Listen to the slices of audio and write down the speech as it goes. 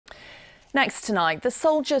Next tonight, the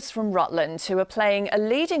soldiers from Rutland who are playing a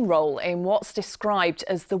leading role in what's described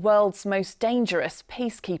as the world's most dangerous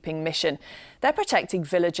peacekeeping mission. They're protecting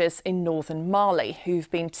villagers in northern Mali who've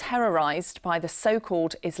been terrorised by the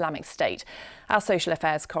so-called Islamic State. Our social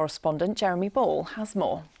affairs correspondent Jeremy Ball has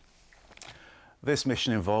more. This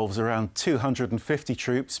mission involves around 250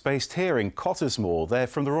 troops based here in Cottesmore. They're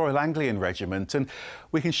from the Royal Anglian Regiment, and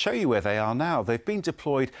we can show you where they are now. They've been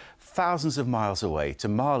deployed thousands of miles away to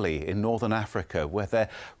Mali in northern Africa, where they're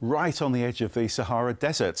right on the edge of the Sahara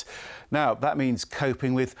Desert. Now, that means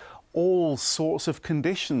coping with all sorts of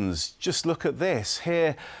conditions. Just look at this.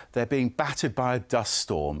 Here, they're being battered by a dust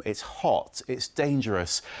storm. It's hot, it's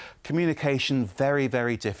dangerous. Communication very,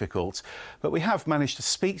 very difficult. But we have managed to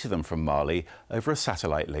speak to them from Mali over a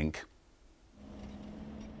satellite link.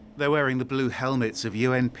 They're wearing the blue helmets of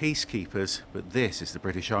UN peacekeepers, but this is the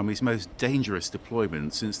British Army's most dangerous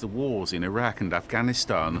deployment since the wars in Iraq and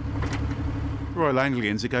Afghanistan. Royal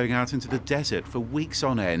Anglians are going out into the desert for weeks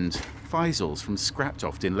on end. Faisal's from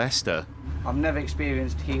Scraptoft in Leicester. I've never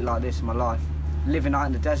experienced heat like this in my life. Living out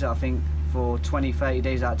in the desert, I think, for 20, 30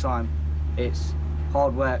 days at a time, it's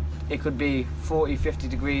hard work. It could be 40, 50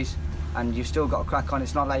 degrees and you've still got to crack on.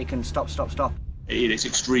 It's not like you can stop. It's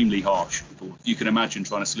extremely harsh. You can imagine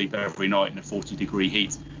trying to sleep every night in a 40-degree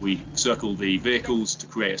heat. We circle the vehicles to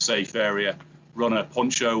create a safe area, run a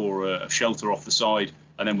poncho or a shelter off the side,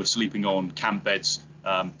 and then we're sleeping on camp beds,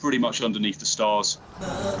 pretty much underneath the stars.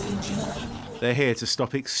 They're here to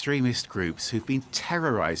stop extremist groups who've been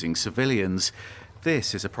terrorising civilians.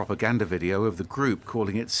 This is a propaganda video of the group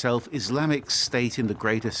calling itself Islamic State in the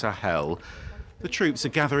Greater Sahel. The troops are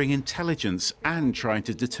gathering intelligence and trying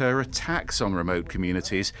to deter attacks on remote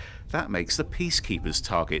communities. That makes the peacekeepers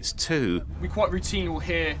targets too. We quite routinely will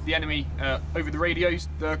hear the enemy over the radios.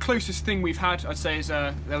 The closest thing we've had, I'd say, is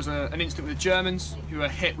there was an incident with the Germans who were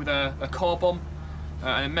hit with a car bomb,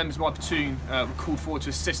 and members of my platoon were called forward to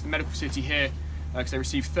assist the medical facility here because they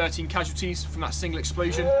received 13 casualties from that single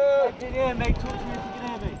explosion.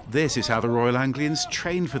 This is how the Royal Anglians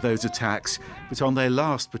trained for those attacks, but on their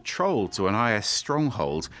last patrol to an IS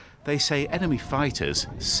stronghold, they say enemy fighters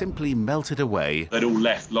simply melted away. They'd all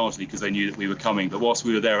left largely because they knew that we were coming, but whilst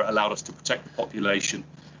we were there, it allowed us to protect the population.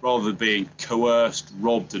 Rather than being coerced,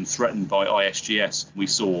 robbed and threatened by ISGS, we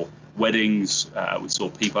saw weddings, we saw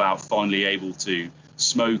people out finally able to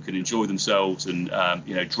smoke and enjoy themselves and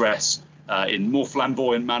dress in more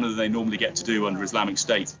flamboyant manner than they normally get to do under Islamic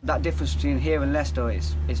State. That difference between here and Leicester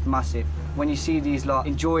is massive. When you see these lot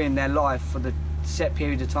enjoying their life for the set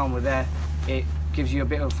period of time we're there, it gives you a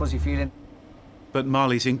bit of a fuzzy feeling. But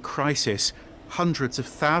Mali's in crisis. Hundreds of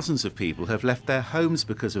thousands of people have left their homes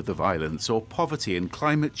because of the violence or poverty and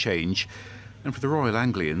climate change. And for the Royal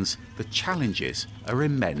Anglians, the challenges are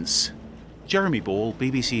immense. Jeremy Ball,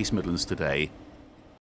 BBC Midlands Today.